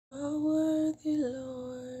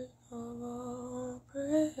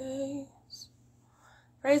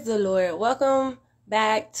Praise the Lord. Welcome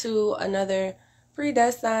back to another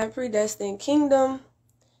Predestined Kingdom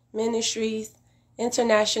Ministries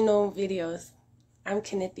International videos. I'm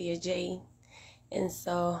Kennethia J. And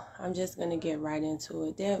so I'm just going to get right into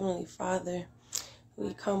it. Dear Heavenly Father,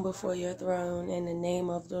 we come before your throne in the name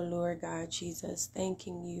of the Lord God Jesus,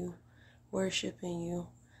 thanking you, worshiping you.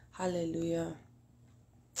 Hallelujah.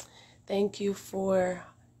 Thank you for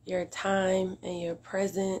your time and your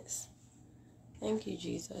presence. Thank you,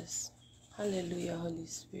 Jesus. Hallelujah, Holy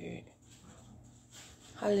Spirit.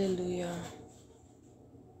 Hallelujah.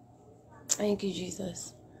 Thank you,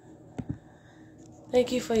 Jesus.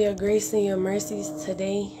 Thank you for your grace and your mercies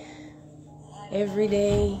today, every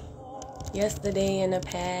day, yesterday, and the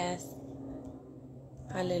past.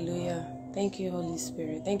 Hallelujah. Thank you, Holy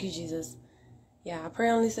Spirit. Thank you, Jesus. Yeah, I pray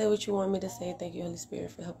only say what you want me to say. Thank you, Holy Spirit,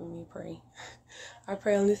 for helping me pray. I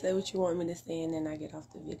pray only say what you want me to say, and then I get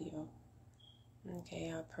off the video.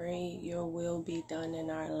 Okay, I pray your will be done in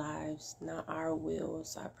our lives, not our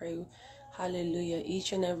wills. I pray, hallelujah,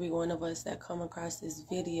 each and every one of us that come across this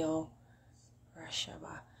video,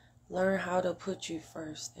 learn how to put you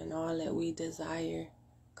first in all that we desire,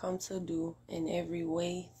 come to do in every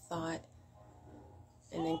way, thought,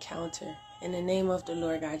 and encounter. In the name of the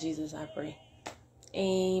Lord God Jesus, I pray.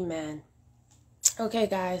 Amen. Okay,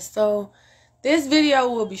 guys, so this video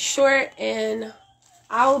will be short, and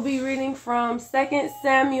I will be reading from 2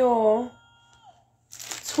 Samuel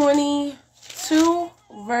 22,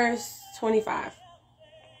 verse 25.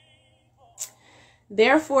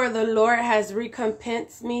 Therefore the Lord has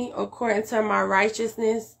recompensed me according to my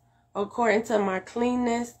righteousness, according to my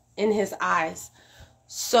cleanness in his eyes.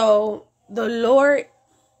 So the Lord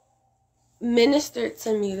ministered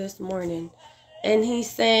to me this morning, and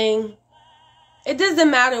he's saying, it doesn't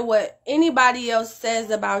matter what anybody else says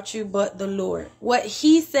about you but the Lord. What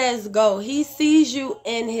he says, go. He sees you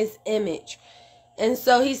in his image. And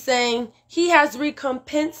so he's saying, he has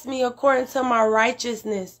recompensed me according to my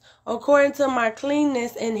righteousness, according to my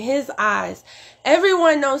cleanness in his eyes.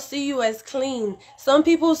 Everyone don't see you as clean. Some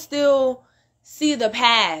people still see the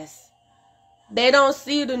past. They don't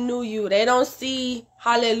see the new you. They don't see,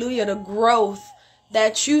 hallelujah, the growth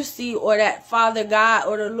that you see, or that Father God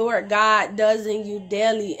or the Lord God does in you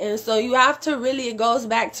daily. And so you have to really, it goes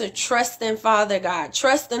back to trusting Father God,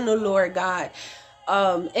 trusting the Lord God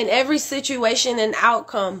in every situation and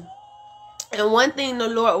outcome. And one thing the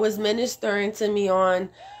Lord was ministering to me on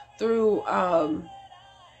through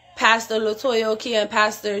Pastor Latoya Oki and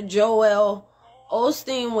Pastor Joel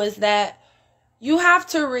Osteen was that you have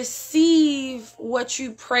to receive what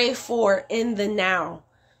you pray for in the now.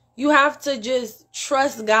 You have to just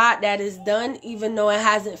trust God that it's done, even though it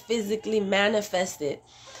hasn't physically manifested.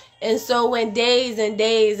 And so when days and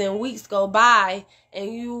days and weeks go by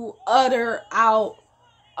and you utter out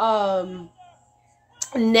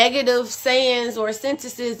negative sayings or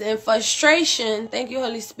sentences and frustration, thank you,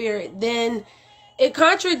 Holy Spirit, then it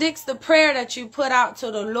contradicts the prayer that you put out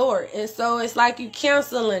to the Lord. And so it's like you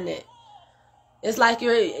canceling it. It's like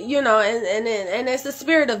you're, and it's the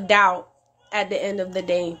spirit of doubt at the end of the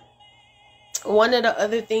day. One of the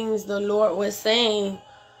other things the Lord was saying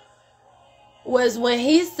was when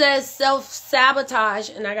he says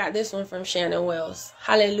self-sabotage, and I got this one from Shannon Wells.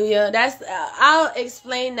 Hallelujah. That's I'll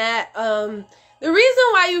explain that. The reason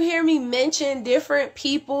why you hear me mention different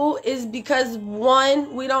people is because,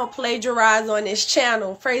 one, we don't plagiarize on this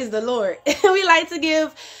channel. Praise the Lord. We like to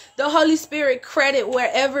give the Holy Spirit credit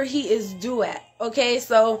wherever he is due at. Okay,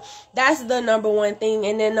 so that's the number one thing.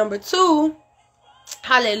 And then number two,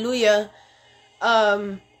 hallelujah,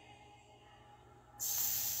 the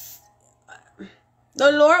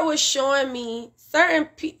Lord was showing me certain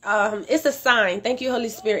it's a sign. Thank you, Holy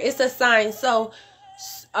Spirit. It's a sign. So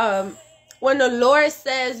when the Lord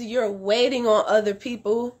says you're waiting on other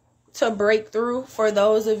people to break through, for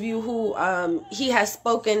those of you who he has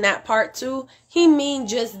spoken that part to, he means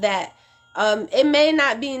just that. It may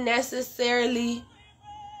not be necessarily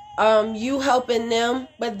you helping them,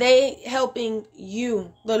 but they helping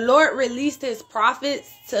you. The Lord released his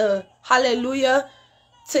prophets to, hallelujah,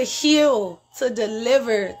 to heal, to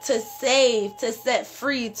deliver, to save, to set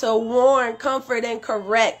free, to warn, comfort, and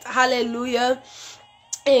correct. Hallelujah.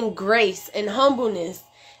 In grace and humbleness.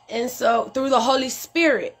 And so through the Holy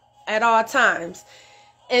Spirit at all times.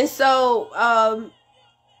 And so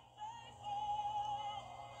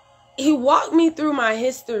he walked me through my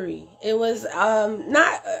history. It was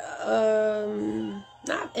not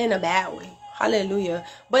in a bad way. Hallelujah.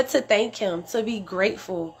 But to thank him, to be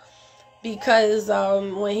grateful. Because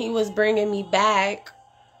when he was bringing me back,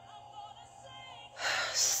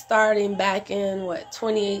 starting back in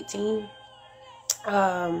 2018,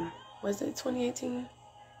 Was it 2018?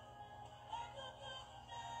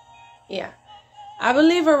 Yeah, I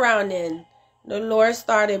believe around then the Lord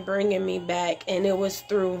started bringing me back, and it was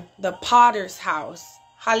through the Potter's House.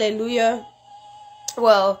 Hallelujah.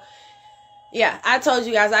 Well, yeah, I told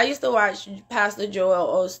you guys, I used to watch Pastor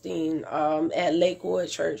Joel Osteen at Lakewood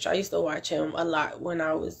Church. I used to watch him a lot when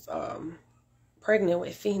I was pregnant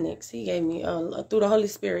with Phoenix. He gave me, through the Holy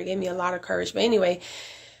Spirit, gave me a lot of courage. But anyway,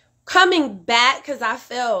 coming back, because I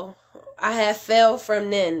had fell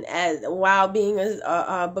from then while being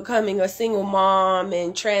becoming a single mom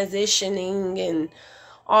and transitioning and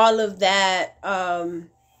all of that.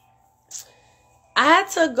 I had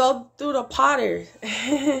to go through the potter.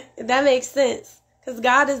 That makes sense, because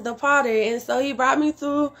God is the potter, and so he brought me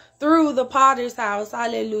through the Potter's House.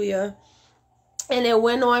 Hallelujah. And it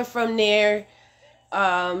went on from there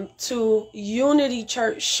to Unity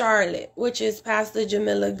Church Charlotte, which is Pastor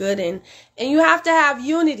Jamila Gooden. And you have to have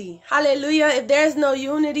unity. Hallelujah. If there's no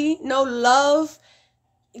unity, no love,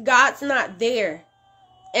 God's not there.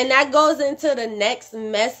 And that goes into the next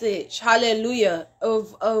message, hallelujah,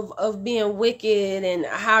 of being wicked and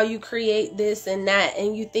how you create this and that,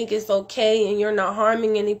 and you think it's okay and you're not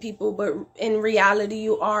harming any people, but in reality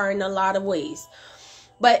you are in a lot of ways.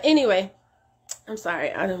 But anyway, I'm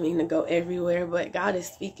sorry, I don't mean to go everywhere, but God is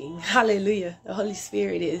speaking. Hallelujah. The Holy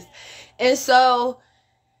Spirit is. And so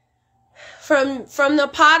from the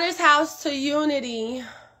Potter's House to Unity,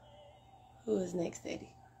 who is next,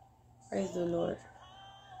 Eddie? Praise the Lord.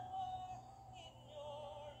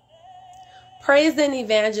 Praise and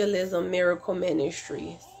Evangelism Miracle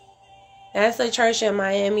Ministries. That's a church in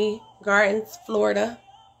Miami Gardens, Florida.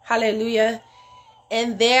 Hallelujah.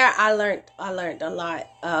 And there I learned a lot.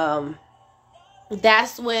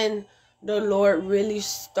 That's when the Lord really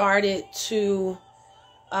started to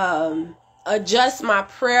adjust my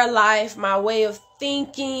prayer life, my way of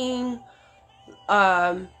thinking.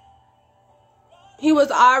 He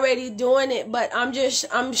was already doing it, but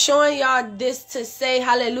I'm showing y'all this to say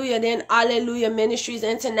hallelujah. Then Hallelujah Ministries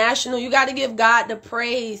International. You got to give God the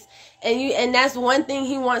praise. And that's one thing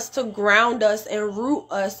he wants to ground us and root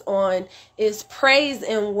us on, is praise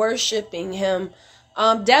and worshiping him.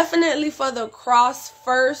 Definitely for the cross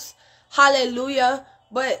first. Hallelujah.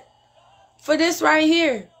 But for this right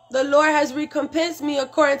here, the Lord has recompensed me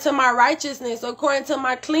according to my righteousness, according to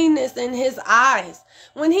my cleanness in his eyes.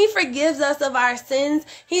 When he forgives us of our sins,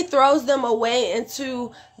 he throws them away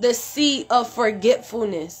into the sea of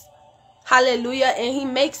forgetfulness. Hallelujah. And he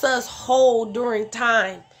makes us whole during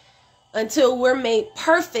time until we're made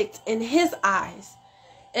perfect in his eyes.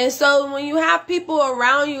 And so when you have people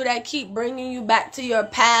around you that keep bringing you back to your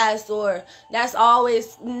past, or that's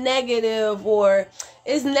always negative, or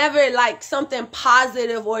it's never like something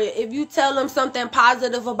positive, or if you tell them something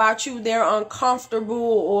positive about you, they're uncomfortable,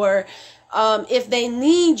 or if they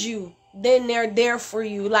need you, then they're there for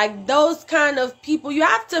you. Like those kind of people, you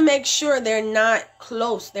have to make sure they're not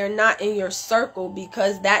close. They're not in your circle,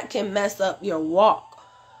 because that can mess up your walk.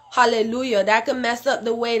 Hallelujah. That can mess up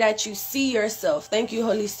the way that you see yourself. Thank you,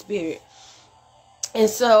 Holy Spirit. And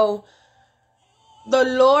so the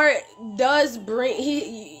Lord does bring,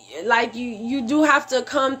 you do have to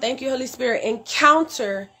come, thank you, Holy Spirit,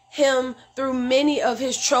 encounter him through many of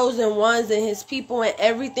his chosen ones and his people, and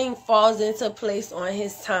everything falls into place on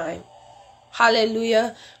his time.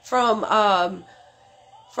 Hallelujah. From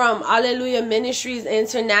Hallelujah Ministries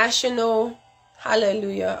International.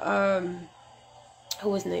 Hallelujah. Who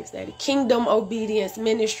was next, Daddy? Kingdom Obedience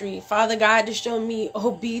Ministry. Father God to show me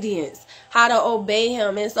obedience, how to obey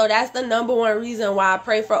him. And so that's the number one reason why I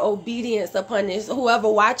pray for obedience upon this, whoever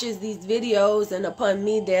watches these videos, and upon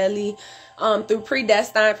me daily, through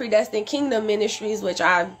Predestined Kingdom Ministries, which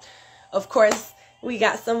of course, we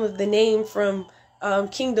got some of the name from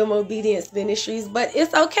Kingdom Obedience Ministries, but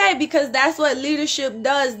it's okay, because that's what leadership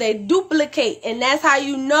does. They duplicate, and that's how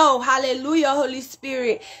you know, hallelujah, Holy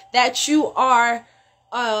Spirit, that you are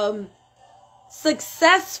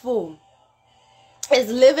successful,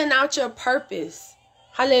 is living out your purpose.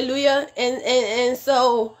 Hallelujah. And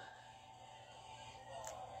so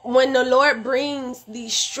when the Lord brings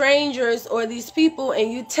these strangers or these people,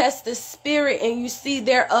 and you test the spirit and you see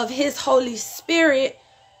they're of his Holy Spirit,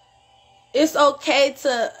 it's okay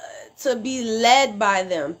to be led by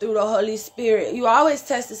them through the Holy Spirit. You always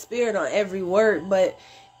test the spirit on every word, but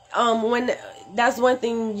when that's one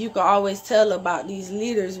thing you can always tell about these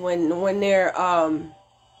leaders when they're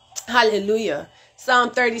hallelujah.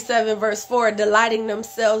 Psalm 37 verse 4, delighting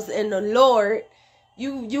themselves in the Lord.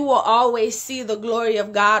 You will always see the glory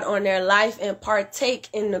of God on their life and partake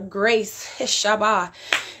in the grace, Shabbat,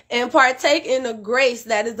 and partake in the grace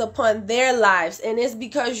that is upon their lives. And it's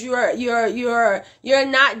because you're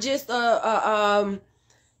not just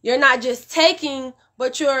you're not just taking,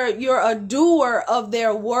 but you're a doer of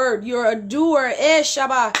their word. You're a doer,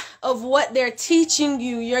 Shabbat, of what they're teaching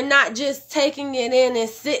you. You're not just taking it in and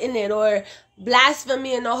sitting it, or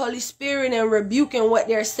blaspheming the Holy Spirit and rebuking what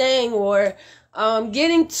they're saying, or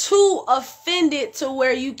getting too offended to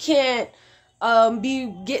where you can't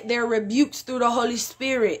get their rebukes through the Holy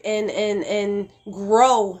Spirit and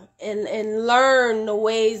grow and learn the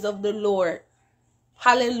ways of the Lord.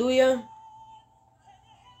 Hallelujah.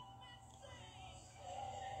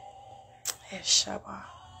 Shabbat.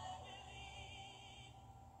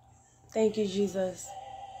 Thank you, Jesus.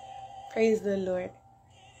 Praise the Lord.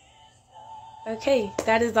 Okay,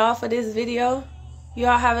 that is all for this video. You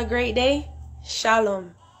all have a great day.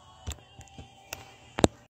 Shalom.